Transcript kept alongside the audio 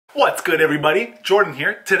What's good, everybody? Jordan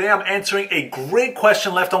here. Today I'm answering a great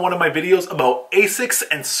question left on one of my videos about Asics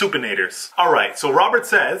and Supinators. Alright, so Robert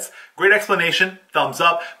says, great explanation, thumbs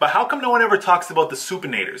up, but how come no one ever talks about the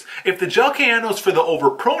Supinators? If the gel Kayano is for the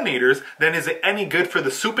overpronators, then is it any good for the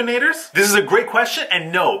Supinators? This is a great question,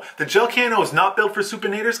 and no, the gel Kayano is not built for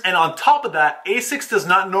Supinators, and on top of that, Asics does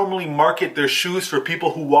not normally market their shoes for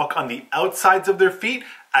people who walk on the outsides of their feet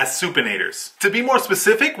as Supinators. To be more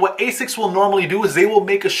specific, what Asics will normally do is they will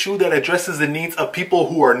make a shoe that addresses the needs of people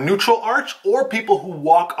who are neutral arch or people who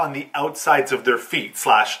walk on the outsides of their feet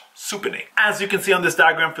 / supinate. As you can see on this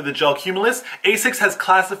diagram for the gel Cumulus, Asics has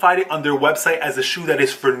classified it on their website as a shoe that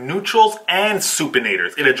is for neutrals and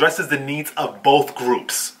supinators. It addresses the needs of both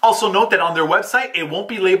groups. Also note that on their website, it won't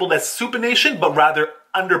be labeled as supination, but rather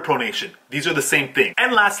underpronation. These are the same thing.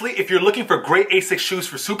 And lastly, if you're looking for great Asics shoes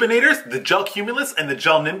for supinators, the gel Cumulus and the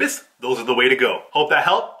gel Nimbus, those are the way to go. Hope that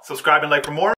helped. Subscribe and like for more.